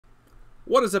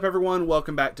What is up, everyone?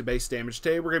 Welcome back to Base Damage.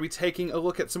 Today we're going to be taking a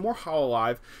look at some more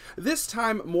Hololive, this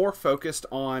time more focused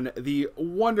on the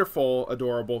wonderful,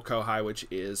 adorable Kohai, which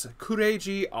is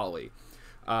Kureiji Ollie.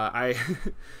 I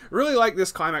really like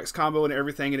this climax combo and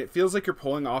everything, and it feels like you're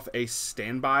pulling off a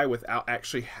standby without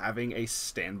actually having a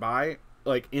standby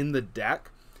like in the deck.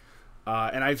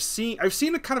 And I've seen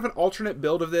a kind of an alternate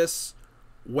build of this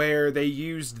where they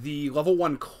used the level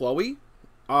 1 Chloe.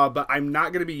 But I'm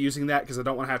not going to be using that because I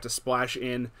don't want to have to splash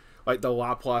in like the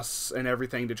La Plus and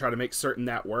everything to try to make certain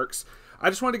that works. I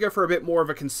just wanted to go for a bit more of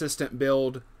a consistent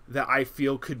build that I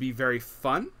feel could be very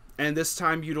fun. And this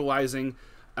time utilizing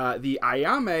the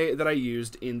Ayame that I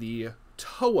used in the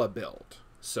Toa build.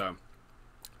 So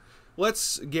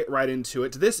let's get right into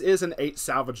it. This is an 8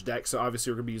 salvage deck, so obviously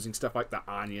we're going to be using stuff like the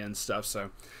Anya and stuff.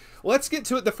 So let's get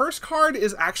to it. The first card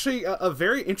is actually a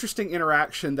very interesting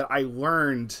interaction that I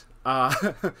learned.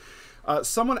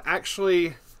 Someone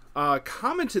actually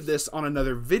commented this on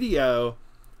another video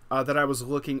that I was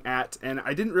looking at, and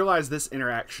I didn't realize this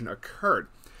interaction occurred.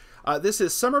 This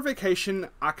is Summer Vacation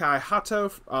Akai Hato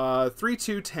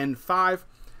 3-2-10-5.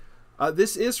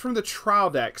 This is from the trial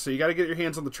deck, so you got to get your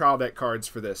hands on the trial deck cards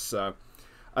for this.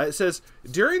 It says,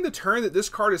 during the turn that this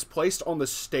card is placed on the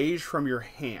stage from your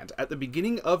hand, at the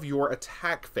beginning of your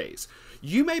attack phase,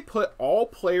 you may put all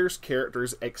players'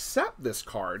 characters except this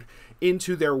card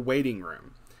into their waiting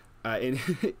room. And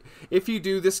if you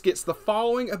do, this gets the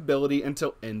following ability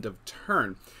until end of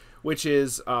turn, which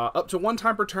is up to 1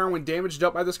 time per turn when damage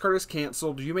dealt by this card is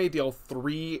canceled, you may deal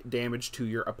 3 damage to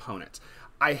your opponent.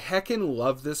 I heckin'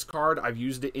 love this card. I've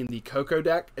used it in the Coco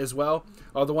deck as well.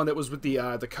 The one that was with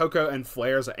the Coco and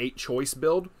Flare as an 8-choice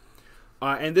build.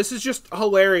 And this is just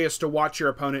hilarious to watch your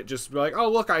opponent just be like, oh,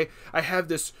 look, I have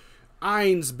this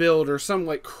Eins build or some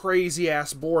like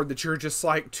crazy-ass board that you're just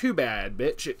like, too bad,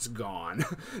 bitch, it's gone.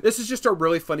 This is just a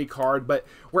really funny card, but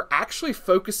we're actually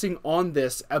focusing on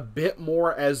this a bit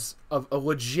more as a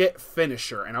legit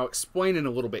finisher, and I'll explain in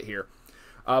a little bit here.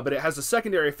 But it has a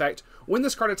secondary effect. When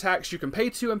this card attacks, you can pay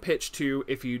 2 and pitch 2.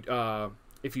 If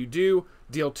you do,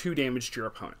 deal 2 damage to your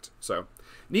opponent. So,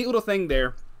 neat little thing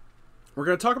there. We're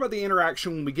going to talk about the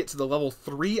interaction when we get to the level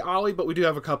 3 Ollie, but we do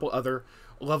have a couple other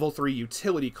level 3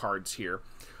 utility cards here.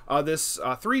 This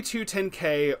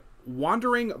 3-2-10K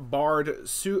Wandering Bard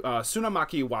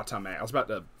Tsunamaki Watame. I was about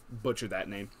to butcher that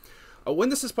name. When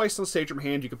this is placed on stage from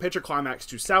hand, you can pitch a climax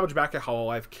to salvage back a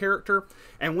Hololive character.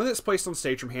 And when it's placed on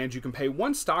stage from hand, you can pay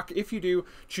 1 stock. If you do,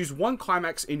 choose 1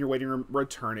 climax in your waiting room,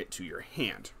 return it to your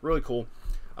hand. Really cool.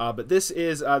 But this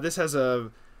has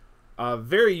a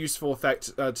very useful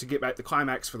effect to get back the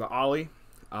climax for the Ollie.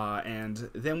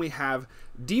 And then we have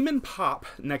Demon Pop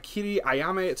Nakiri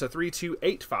Ayame. It's a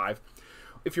 3-2-8-5.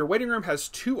 If your waiting room has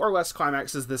 2 or less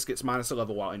climaxes, this gets minus a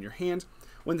level while in your hand.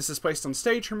 When this is placed on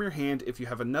stage from your hand, if you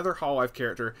have another Hololive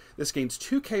character, this gains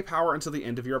 2k power until the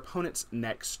end of your opponent's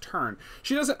next turn.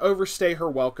 She doesn't overstay her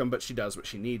welcome, but she does what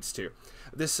she needs to.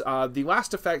 The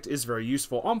last effect is very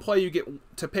useful. On play, you get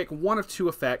to pick 1 of 2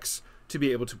 effects to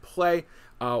be able to play.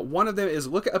 One of them is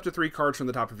look at up to 3 cards from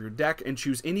the top of your deck and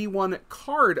choose any 1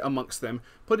 card amongst them,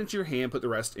 put into your hand, put the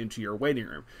rest into your waiting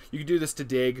room. You can do this to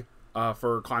dig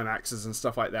for climaxes and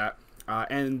stuff like that.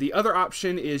 And the other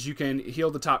option is you can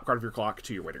heal the top card of your clock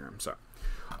to your waiting room. So,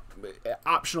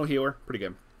 optional healer, pretty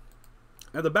good.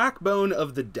 Now, the backbone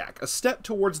of the deck, A Step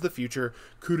Towards the Future,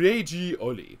 Kureiji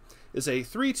Ollie, is a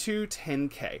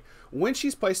 3-2-10K. When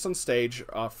she's placed on stage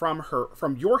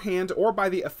from your hand or by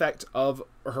the effect of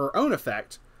her own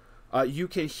effect, you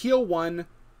can heal 1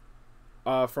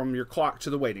 from your clock to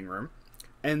the waiting room.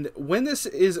 And when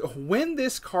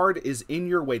this card is in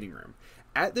your waiting room,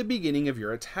 at the beginning of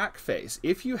your attack phase,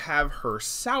 if you have her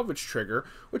salvage trigger,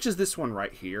 which is this one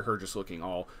right here, her just looking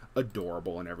all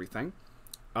adorable and everything,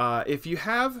 if you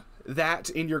have that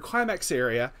in your climax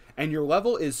area and your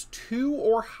level is 2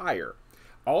 or higher,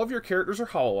 all of your characters are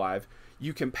Hololive,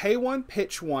 you can pay 1,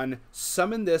 pitch 1,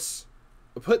 summon this,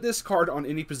 put this card on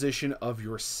any position of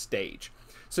your stage.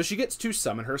 So she gets to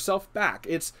summon herself back.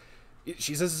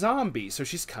 She's a zombie, so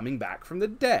she's coming back from the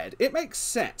dead. It makes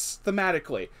sense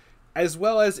thematically, as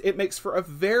well as it makes for a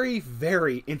very,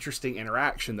 very interesting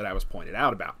interaction that I was pointed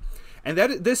out about. And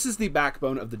this is the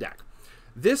backbone of the deck.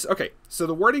 Okay, so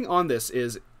the wording on this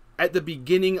is at the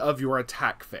beginning of your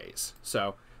attack phase.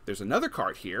 So there's another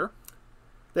card here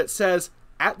that says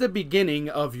at the beginning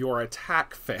of your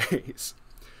attack phase.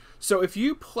 So if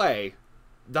you play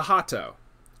the Hato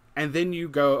and then you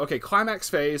go, okay, climax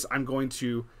phase, I'm going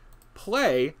to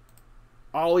play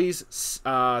Ollie's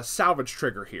salvage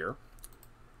trigger here.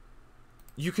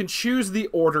 You can choose the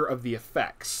order of the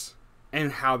effects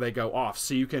and how they go off.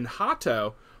 So you can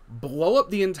Hato blow up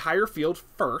the entire field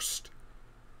first.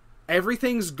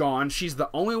 Everything's gone. She's the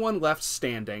only one left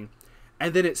standing.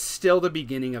 And then it's still the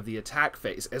beginning of the attack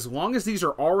phase. As long as these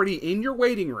are already in your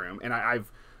waiting room, and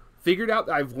I've figured out,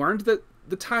 I've learned that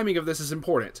the timing of this is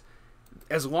important.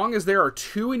 As long as there are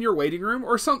 2 in your waiting room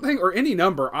or something, or any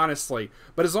number, honestly,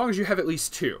 but as long as you have at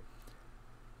least 2,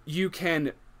 you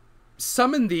can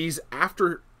summon these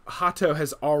after Hato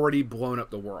has already blown up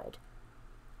the world.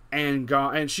 And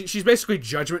gone, and she's basically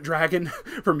Judgment Dragon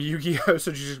from Yu-Gi-Oh!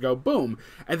 So you just go boom,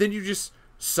 and then you just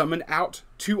summon out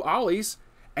 2 Ollies,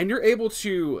 and you're able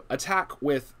to attack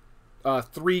with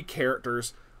 3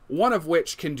 characters, one of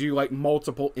which can do like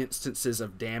multiple instances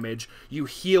of damage. You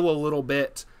heal a little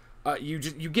bit, you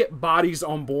get bodies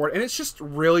on board, and it's just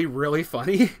really, really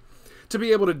funny to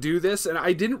be able to do this. And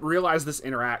I didn't realize this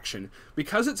interaction.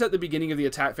 Because it's at the beginning of the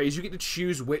attack phase, you get to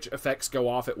choose which effects go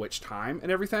off at which time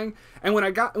and everything. And when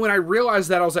I realized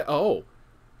that, I was like, oh,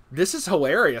 this is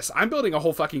hilarious. I'm building a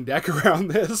whole fucking deck around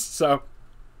this. So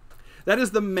that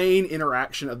is the main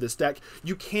interaction of this deck.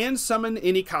 You can summon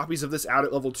any copies of this out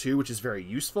at level 2, which is very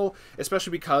useful,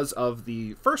 especially because of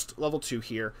the first level 2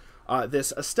 here.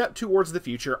 This A Step Towards the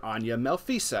Future Anya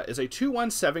Melfisa is a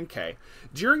 2/7K.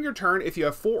 During your turn, if you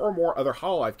have 4 or more other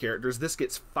Hololive characters, this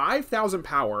gets 5,000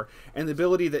 power and the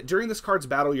ability that during this card's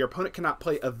battle, your opponent cannot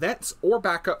play events or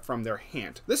backup from their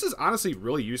hand. This is honestly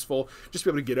really useful, just to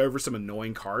be able to get over some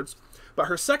annoying cards. But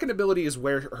her second ability is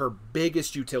where her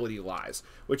biggest utility lies,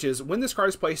 which is when this card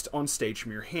is placed on stage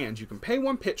from your hand, you can pay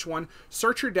 1, pitch 1,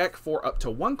 search your deck for up to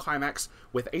 1 climax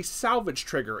with a salvage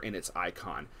trigger in its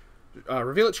icon.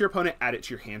 Reveal it to your opponent, add it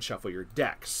to your hand, shuffle your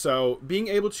deck. So being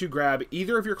able to grab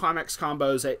either of your climax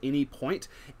combos at any point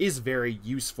is very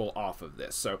useful off of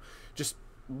this. So just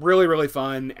really, really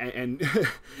fun, and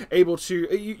able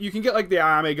to, you can get like the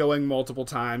Ayame going multiple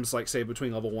times, like say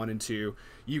between level 1 and 2.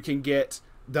 You can get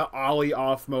the Ollie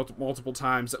off multiple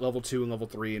times at level 2 and level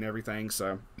 3 and everything.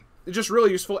 So it's just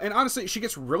really useful. And honestly, she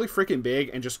gets really freaking big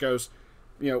and just goes,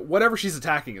 you know, whatever she's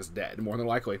attacking is dead, more than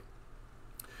likely.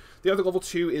 The other level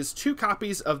 2 is 2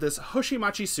 copies of this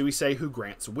Hoshimachi Suisei Who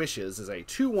Grants Wishes. Is a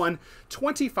 2/1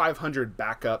 2500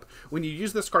 backup. When you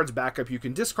use this card's backup, you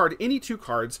can discard any 2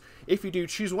 cards. If you do,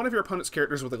 choose one of your opponent's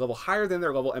characters with a level higher than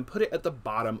their level and put it at the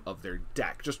bottom of their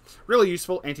deck. Just really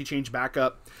useful anti-change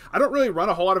backup. I don't really run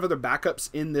a whole lot of other backups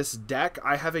in this deck.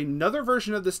 I have another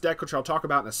version of this deck, which I'll talk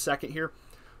about in a second here.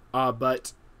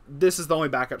 But this is the only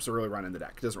backups that really run in the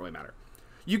deck. It doesn't really matter.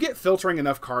 You get filtering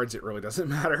enough cards, it really doesn't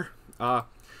matter.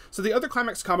 So the other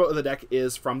climax combo of the deck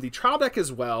is from the trial deck as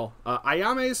well.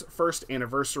 Ayame's First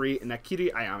Anniversary,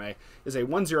 Nakiri Ayame, is a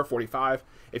 1/045.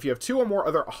 If you have 2 or more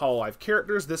other Hololive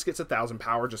characters, this gets 1,000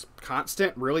 power, just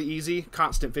constant, really easy,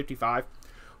 constant 55.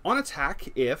 On attack,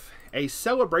 if a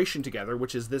Celebration Together,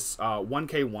 which is this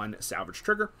 1K1 salvage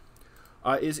trigger,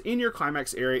 is in your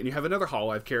climax area and you have another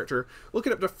Hololive character, look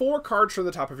at up to 4 cards from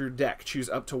the top of your deck. Choose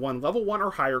up to 1 level 1 or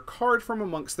higher card from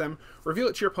amongst them, reveal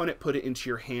it to your opponent, put it into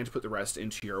your hand, put the rest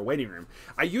into your waiting room.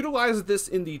 I utilize this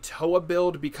in the Toa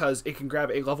build because it can grab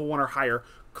a level 1 or higher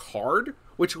card,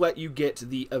 which let you get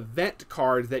the event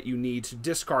card that you need to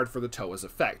discard for the Toa's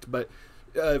effect. But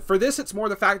for this, it's more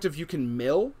the fact of you can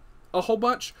mill a whole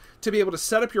bunch to be able to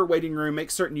set up your waiting room, make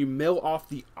certain you mill off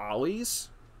the Ollies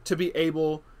to be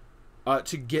able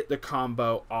to get the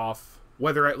combo off,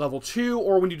 whether at level 2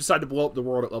 or when you decide to blow up the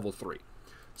world at level 3.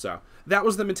 So that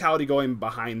was the mentality going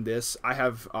behind this. I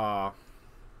have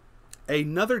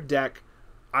another deck.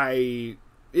 It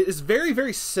is very,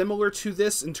 very similar to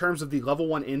this in terms of the level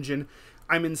 1 engine.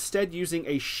 I'm instead using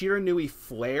a Shiranui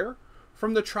Flare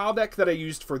from the trial deck that I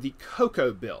used for the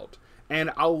Coco build.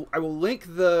 And I will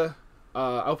link the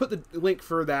I'll put the link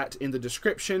for that in the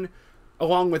description,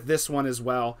 along with this one as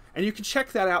well, and you can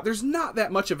check that out. There's not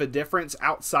that much of a difference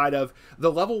outside of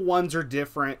the level 1s are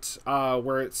different,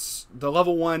 where it's the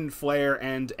level 1 Flare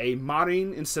and a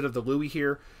Marin instead of the Louis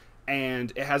here,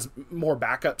 and it has more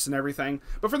backups and everything.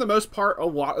 But for the most part, a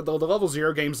lot of the level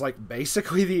 0 game's like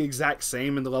basically the exact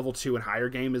same, and the level 2 and higher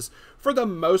game is for the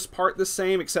most part the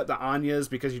same, except the Anya's,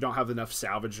 because you don't have enough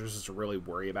salvagers to really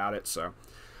worry about it. So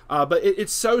but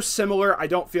it's so similar, I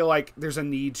don't feel like there's a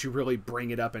need to really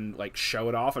bring it up and like show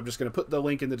it off. I'm just going to put the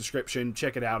link in the description.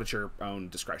 Check it out at your own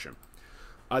discretion.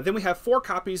 Then we have 4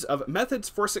 copies of Methods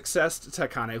for Success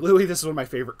Takane Louis. This is one of my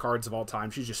favorite cards of all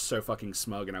time. She's just so fucking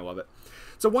smug, and I love it.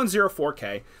 It's a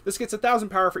 1/04K. This gets 1,000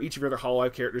 power for each of your other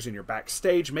Hololive characters in your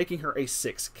backstage, making her a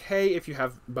 6K if you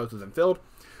have both of them filled.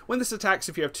 When this attacks,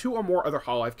 if you have 2 or more other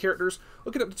Hololive characters,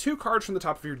 look at up to 2 cards from the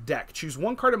top of your deck. Choose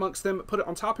 1 card amongst them, put it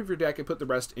on top of your deck, and put the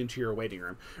rest into your waiting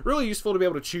room. Really useful to be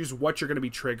able to choose what you're going to be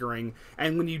triggering,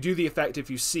 and when you do the effect, if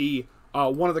you see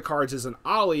one of the cards is an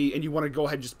Ollie and you want to go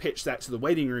ahead and just pitch that to the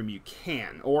waiting room, you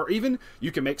can. Or even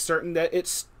you can make certain that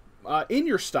it's in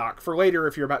your stock for later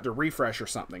if you're about to refresh or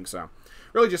something. So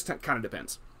really just kind of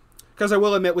depends. Because I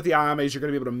will admit with the IAMAs, you're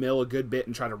going to be able to mill a good bit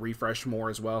and try to refresh more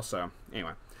as well. So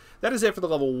anyway, that is it for the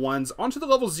level 1s. On to the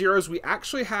level 0s, we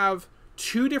actually have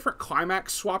 2 different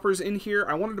climax swappers in here.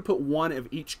 I wanted to put one of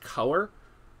each color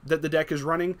that the deck is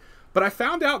running. But I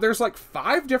found out there's like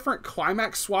 5 different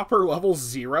climax swapper level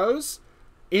 0s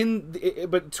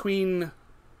between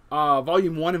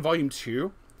Volume 1 and Volume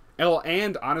 2.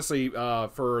 And honestly,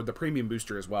 for the premium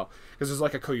booster as well. Because there's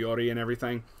like a Coyote and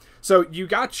everything. So you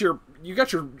got your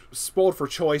spoiled for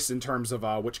choice in terms of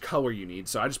which color you need.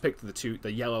 So I just picked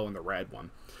the yellow and the red one.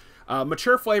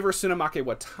 Mature Flavor Tsunamake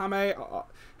Watame.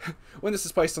 When this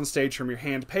is placed on stage from your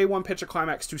hand, pay 1, pitch a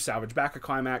climax to salvage back a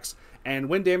climax. And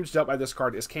when damage dealt by this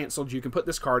card is cancelled, you can put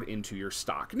this card into your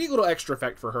stock. Neat little extra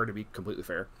effect for her, to be completely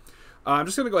fair. I'm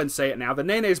just going to go ahead and say it now. The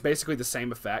Nene is basically the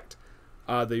same effect.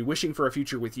 The Wishing for a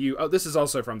Future with You. Oh, this is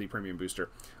also from the premium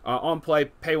booster. On play,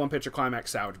 pay 1, pitch a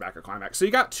climax, salvage back a climax. So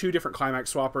you got 2 different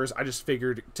climax swappers. I just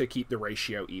figured to keep the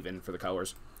ratio even for the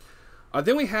colors.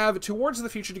 Then we have Towards the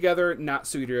Future Together,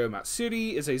 Natsuhiro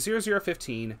Matsuri is a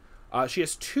 0015. She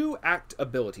has 2 act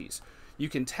abilities. You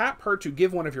can tap her to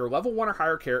give one of your level 1 or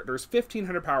higher characters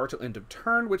 1500 power till end of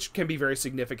turn, which can be very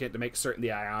significant to make certain the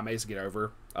Ayames get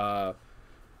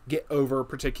over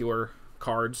particular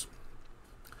cards.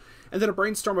 And then a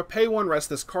Brainstorm of pay 1, rest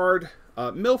this card.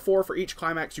 Mill 4 for each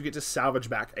climax, you get to salvage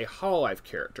back a Hololive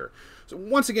character. So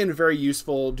once again, very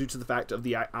useful due to the fact of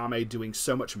the Ayame doing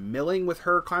so much milling with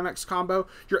her climax combo.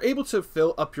 You're able to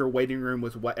fill up your waiting room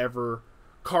with whatever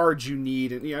cards you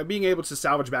need, and being able to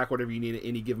salvage back whatever you need at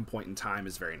any given point in time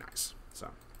is very nice. So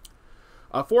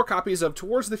 4 copies of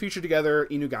Towards the Future Together,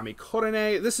 Inugami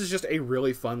Korene. This is just a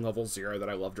really fun level 0 that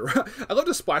I love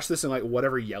to splash this in like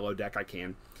whatever yellow deck I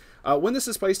can. When this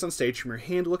is placed on stage from your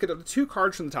hand, look at the 2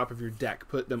 cards from the top of your deck.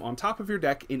 Put them on top of your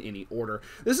deck in any order.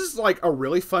 This is like a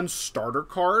really fun starter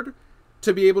card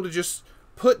to be able to just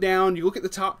put down. You look at the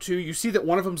top 2, you see that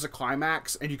one of them's a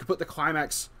climax, and you can put the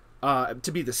climax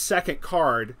to be the second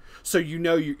card. So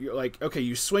you're like, okay,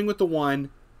 you swing with the 1,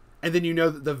 and then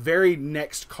that the very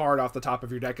next card off the top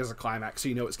of your deck is a climax, so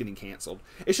you know it's getting canceled.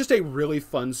 It's just a really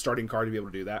fun starting card to be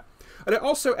able to do that. And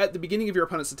also, at the beginning of your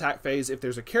opponent's attack phase, if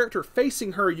there's a character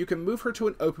facing her, you can move her to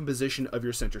an open position of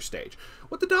your center stage.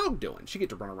 What the dog doing? She get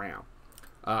to run around.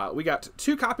 We got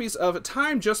 2 copies of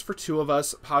Time Just for 2 of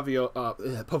Us,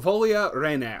 Pavolia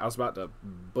Rene. I was about to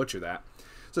butcher that.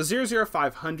 So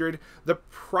 00500. The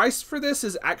price for this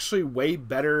is actually way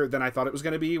better than I thought it was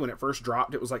going to be. When it first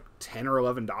dropped, it was like $10 or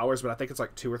 $11, but I think it's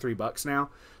like $2 or $3 now.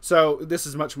 So this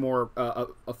is much more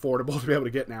affordable to be able to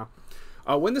get now.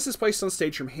 When this is placed on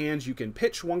stage from hand, you can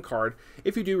pitch 1 card.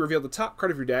 If you do, reveal the top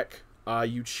card of your deck.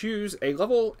 You choose a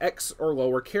level X or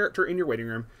lower character in your waiting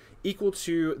room equal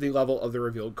to the level of the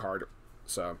revealed card.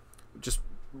 So just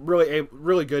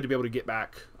really good to be able to get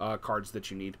back cards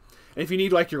that you need. And if you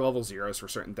need like your level 0s for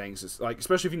certain things, it's like,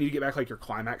 especially if you need to get back like your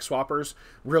climax swappers,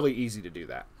 really easy to do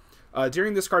that.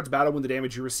 During this card's battle, when the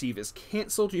damage you receive is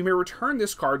cancelled, you may return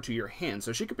this card to your hand.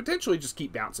 So she could potentially just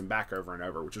keep bouncing back over and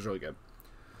over, which is really good.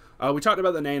 We talked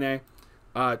about the Nene.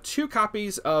 2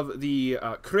 copies of the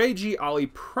Kureiji Ali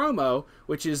promo,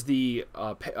 which is the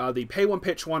pay 1,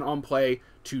 pitch 1 on play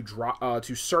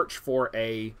to search for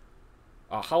a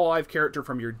Hololive character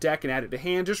from your deck and add it to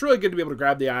hand. Just really good to be able to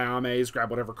grab the Ayames,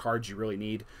 grab whatever cards you really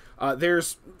need.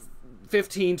 There's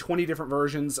 15, 20 different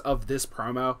versions of this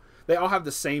promo. They all have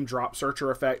the same drop searcher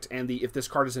effect, and if this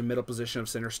card is in middle position of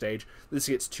center stage, this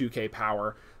gets 2k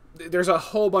power. There's a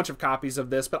whole bunch of copies of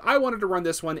this, but I wanted to run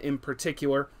this one in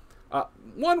particular.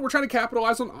 One, we're trying to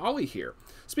capitalize on Ollie here.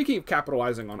 Speaking of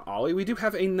capitalizing on Ollie, we do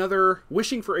have another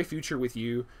Wishing for a Future with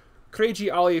You,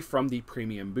 Kureiji Ollie from the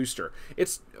premium booster.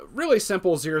 It's really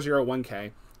simple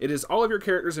 001k. It is all of your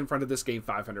characters in front of this gain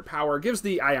 500 power, gives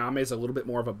the Ayames a little bit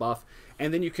more of a buff,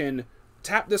 and then you can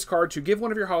tap this card to give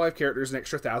one of your Hololive characters an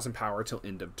extra 1000 power till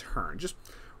end of turn. Just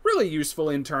really useful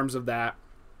in terms of that.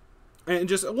 And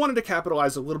just wanted to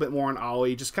capitalize a little bit more on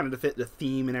Ollie, just kind of to fit the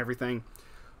theme and everything.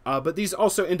 But these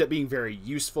also end up being very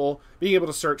useful. Being able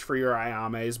to search for your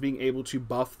Ayames, being able to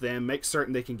buff them, make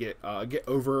certain they can get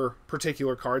over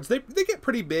particular cards. They get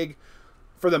pretty big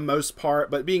for the most part,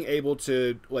 but being able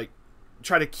to like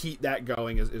try to keep that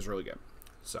going is really good.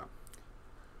 So,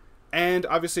 and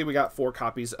obviously we got 4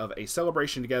 copies of A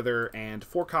Celebration Together and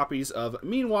 4 copies of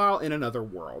Meanwhile in Another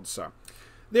World. So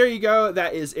there you go.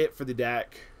 That is it for the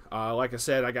deck. Like I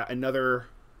said, I got another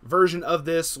version of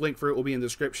this. Link for it will be in the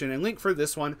description, and link for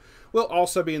this one will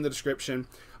also be in the description.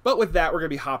 But with that, we're going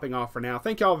to be hopping off for now.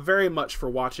 Thank y'all very much for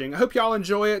watching. I hope y'all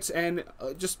enjoy it, and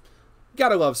just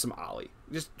gotta love some Ollie.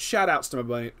 Just shout outs to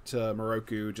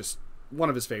Moroku, just one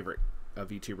of his favorite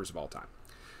VTubers of all time.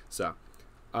 So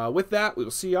with that, we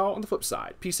will see y'all on the flip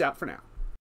side. Peace out for now.